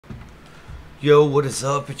Yo, what is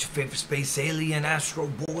up? It's your favorite space alien, Astro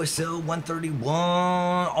Boy Cell 131,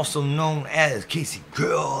 also known as Casey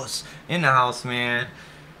Cross, in the house, man.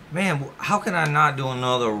 Man, how can I not do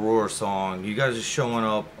another Aurora song? You guys are showing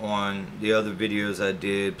up on the other videos I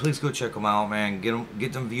did. Please go check them out, man.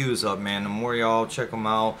 Get them views up, man. The more y'all check them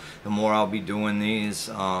out, the more I'll be doing these.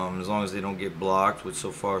 As long as they don't get blocked, which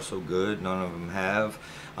so far so good. None of them have.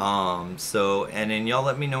 And then y'all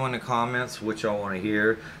let me know in the comments what y'all want to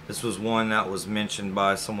hear. This was one that was mentioned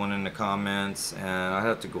by someone in the comments, and I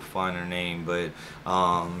have to go find her name, but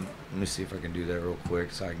let me see if I can do that real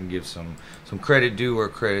quick so I can give some credit due where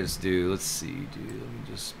credit's due. Let's see, dude. Let me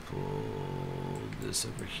just pull this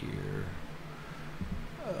over here.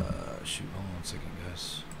 Shoot, hold on a second,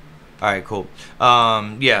 guys. Alright, cool.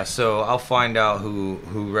 Yeah, so I'll find out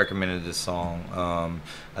who recommended this song.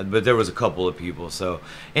 But there was a couple of people. So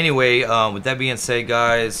anyway, with that being said,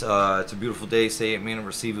 guys, it's a beautiful day. Say it, mean it,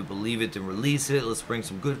 receive it, believe it, then release it. Let's bring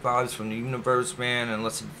some good vibes from the universe, man, and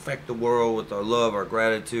let's infect the world with our love, our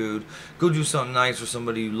gratitude. Go do something nice for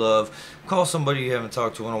somebody you love. Call somebody you haven't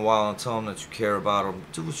talked to in a while and tell them that you care about them.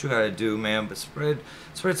 Do what you gotta do, man, but spread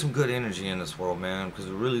some good energy in this world, man, because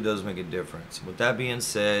it really does make a difference. With that being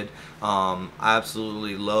said, I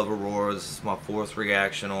absolutely love Aurora. This is my 4th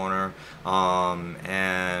reaction on her,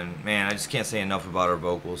 and man, I just can't say enough about her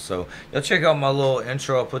vocals. So y'all check out my little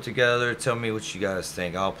intro I put together. Tell me what you guys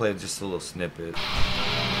think. I'll play just a little snippet.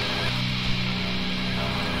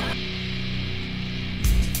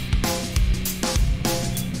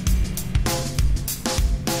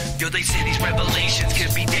 Yo, they say these revelations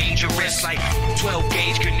could be dangerous, like 12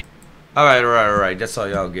 gauge could... Alright, that's all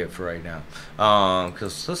y'all get for right now.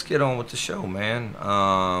 Cause let's get on with the show, man.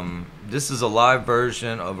 This is a live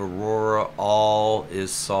version of Aurora, All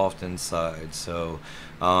Is Soft Inside. So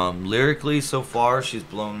lyrically, so far, she's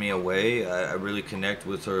blown me away. I really connect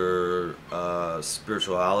with her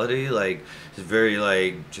spirituality. Like, she's very,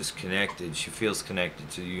 like, just connected. She feels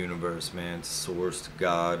connected to the universe, man, to source, to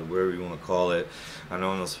God, whatever you want to call it. I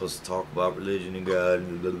know I'm not supposed to talk about religion and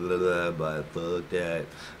God, blah, blah, blah, but fuck that.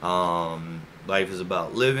 Life is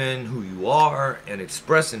about living who you are and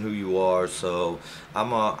expressing who you are. So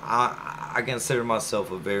I consider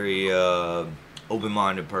myself a very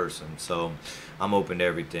open-minded person. So I'm open to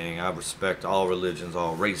everything. I respect all religions,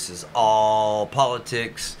 all races, all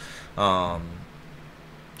politics, and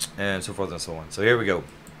so forth and so on. So here we go.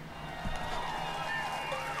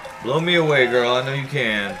 Blow me away, girl. I know you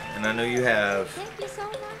can, and I know you have. Thank you so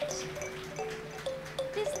much.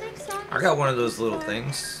 This next song I got one of those little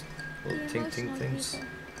things. Little tink tink things.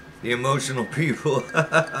 The emotional people.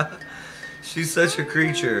 She's such a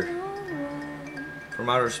creature from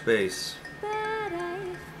outer space.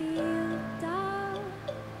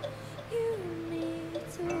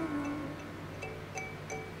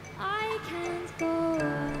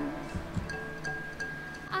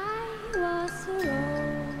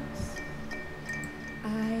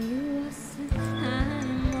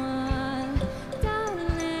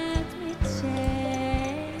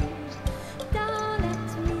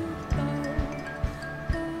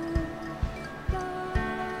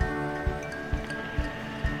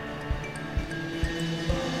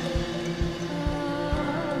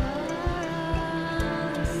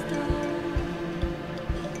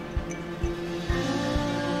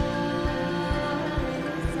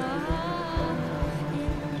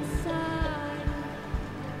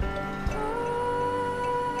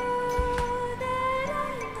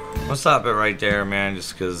 I'll stop it right there, man,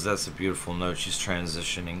 just because that's a beautiful note she's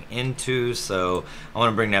transitioning into. So I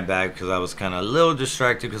want to bring that back because I was kind of a little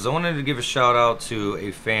distracted because I wanted to give a shout out to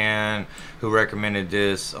a fan who recommended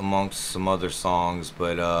this amongst some other songs.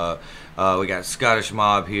 But we got Scottish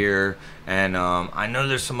Mob here, and I know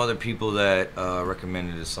there's some other people that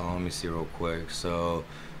recommended this song. Let me see real quick. So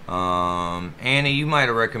Annie, you might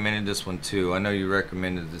have recommended this one too. I know you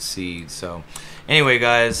recommended The Seed. So anyway,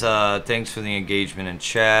 guys, thanks for the engagement in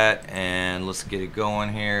chat, and let's get it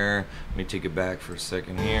going here. Let me take it back for a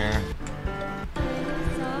second here.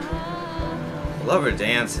 I love her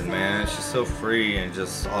dancing, man. She's so free and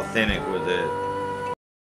just authentic with it.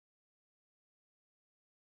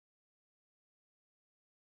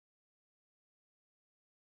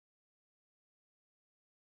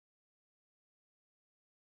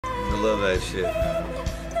 I love that shit, man.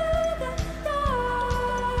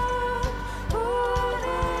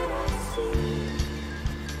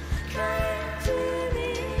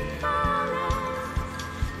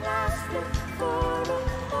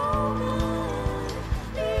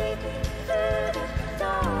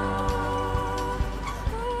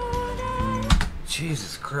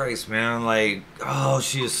 Jesus Christ, man. Like, oh,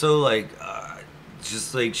 she is so, like,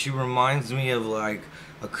 just like she reminds me of like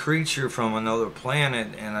a creature from another planet,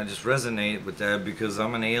 and I just resonate with that because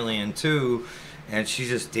I'm an alien too. And she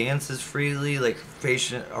just dances freely, like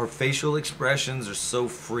her facial expressions are so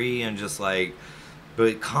free and just like,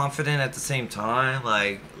 but confident at the same time.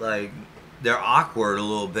 Like they're awkward a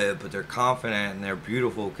little bit, but they're confident and they're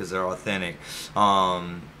beautiful because they're authentic.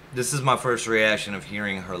 This is my first reaction of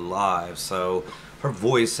hearing her live, so her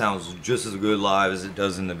voice sounds just as good live as it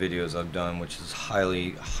does in the videos I've done, which is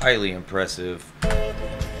highly, highly impressive.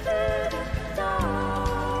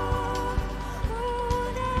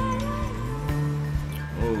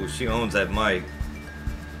 Oh, she owns that mic.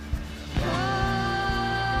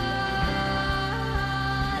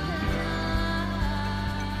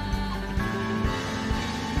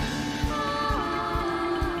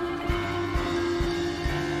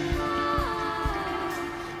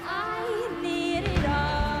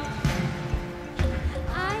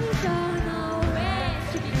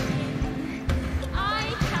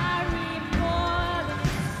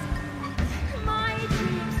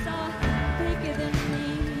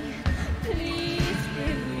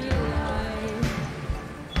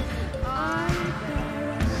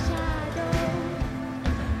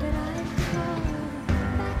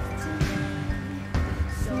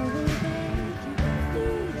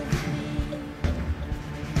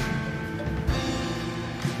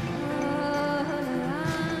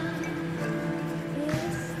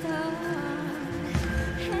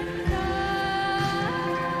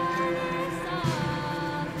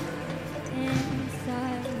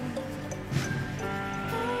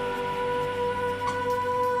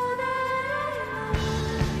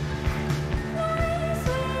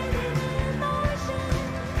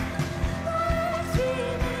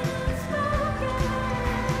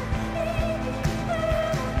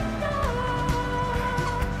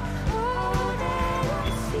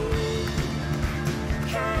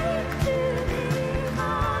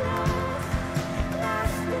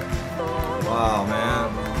 Wow, man.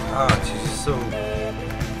 Oh, she's just so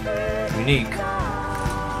unique.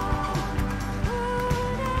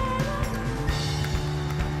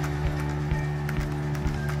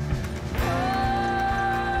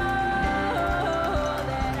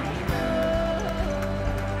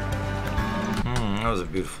 That was a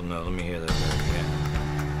beautiful note. Let me hear that back again.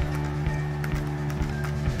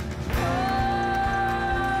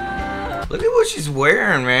 Look at what she's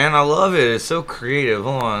wearing, man. I love it. It's so creative.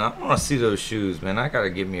 Hold on. I want to see those shoes, man. I got to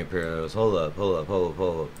get me a pair of those. Hold up, hold up, hold up,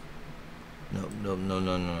 hold up. Nope, nope, no,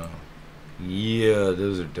 no, no. Yeah,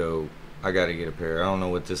 those are dope. I got to get a pair. I don't know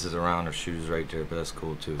what this is around her shoes right there, but that's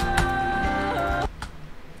cool, too.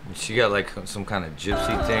 She got, like, some kind of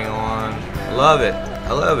gypsy thing on. I love it.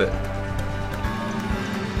 I love it.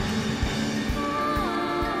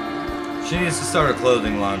 She needs to start a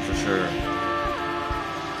clothing line for sure.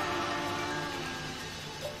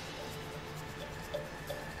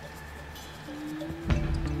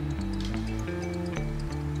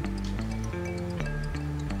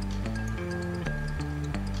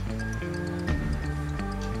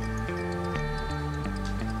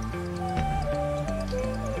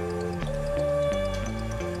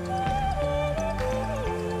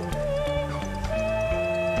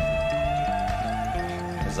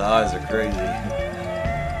 His eyes are crazy. I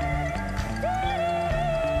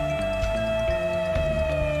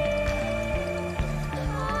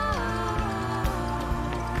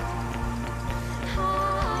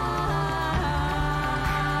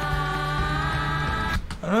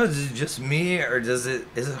don't know, is it just me, or is it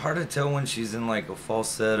hard to tell when she's in like a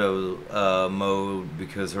falsetto mode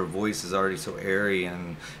because her voice is already so airy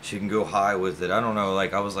and she can go high with it? I don't know,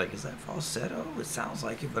 like I was like, is that falsetto? It sounds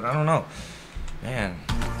like it, but I don't know. Man.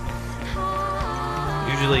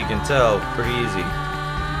 Usually you can tell pretty easy.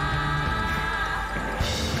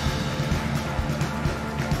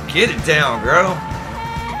 Get it down, girl.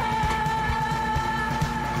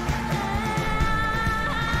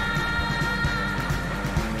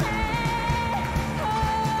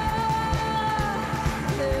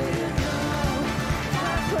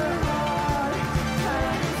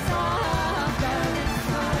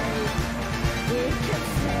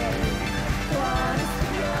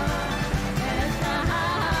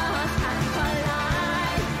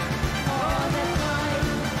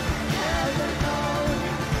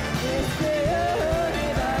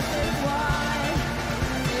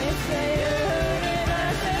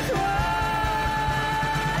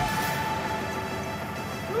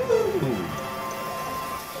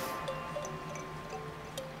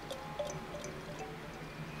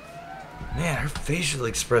 Man, her facial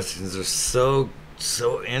expressions are so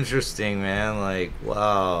interesting, man. Like,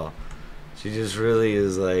 wow. She just really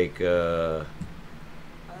is like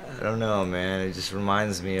I don't know, man. It just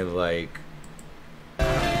reminds me of like.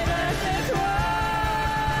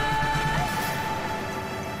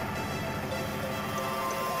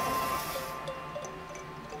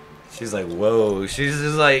 She's like, whoa. She's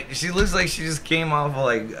just like, she looks like she just came off of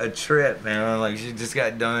like a trip, man. Like she just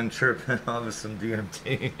got done tripping off of some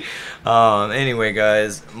DMT. Anyway,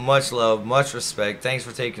 guys, much love, much respect. Thanks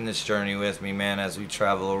for taking this journey with me, man, as we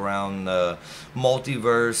travel around the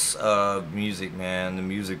multiverse of music, man. The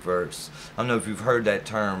music verse. I don't know if you've heard that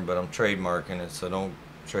term, but I'm trademarking it, so don't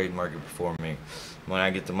trademark it before me. When I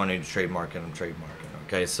get the money to trademark it, I'm trademarking.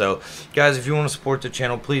 Okay, so guys, if you want to support the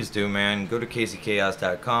channel, please do, man. Go to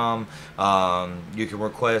KCChaos.com. You can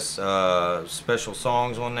request special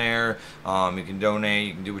songs on there. You can donate.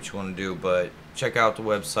 You can do what you want to do, but check out the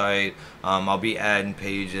website. I'll be adding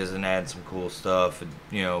pages and adding some cool stuff,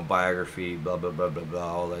 you know, biography, blah blah blah blah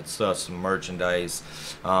blah, all that stuff, some merchandise.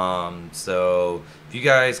 So if you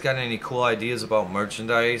guys got any cool ideas about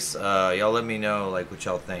merchandise, y'all let me know, like, what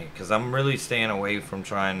y'all think, because I'm really staying away from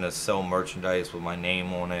trying to sell merchandise with my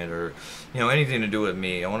name on it, or, you know, anything to do with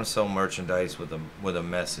me. I want to sell merchandise with a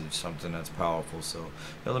message, something that's powerful. So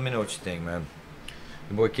y'all let me know what you think, man.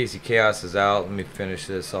 Your boy Casey Chaos is out. Let me finish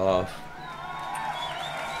this off.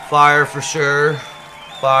 Fire for sure.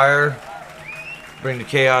 Fire. Bring the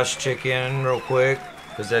chaos chick in real quick,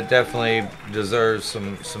 because that definitely deserves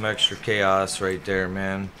some extra chaos right there,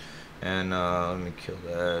 man. And let me kill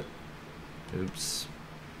that. Oops.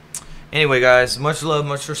 Anyway, guys, much love,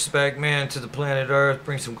 much respect, man, to the planet Earth.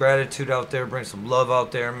 Bring some gratitude out there. Bring some love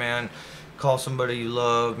out there, man. Call somebody you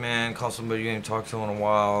love, man. Call somebody you ain't talked to in a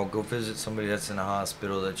while. Go visit somebody that's in a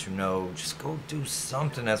hospital that you know. Just go do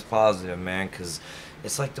something that's positive, man, because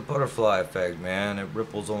it's like the butterfly effect, man. It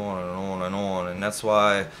ripples on and on and on. And that's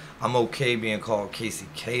why I'm okay being called Casey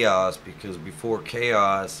Chaos, because before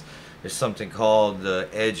chaos, there's something called the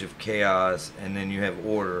edge of chaos, and then you have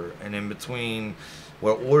order. And in between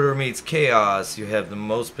where order meets chaos, you have the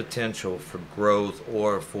most potential for growth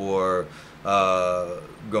or for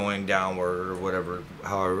going downward or whatever,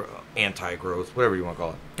 however, anti-growth, whatever you want to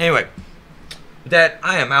call it. Anyway, with that,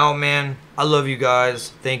 I am out, man. I love you guys.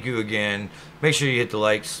 Thank you again. Make sure you hit the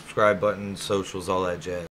like, subscribe button, socials, all that jazz.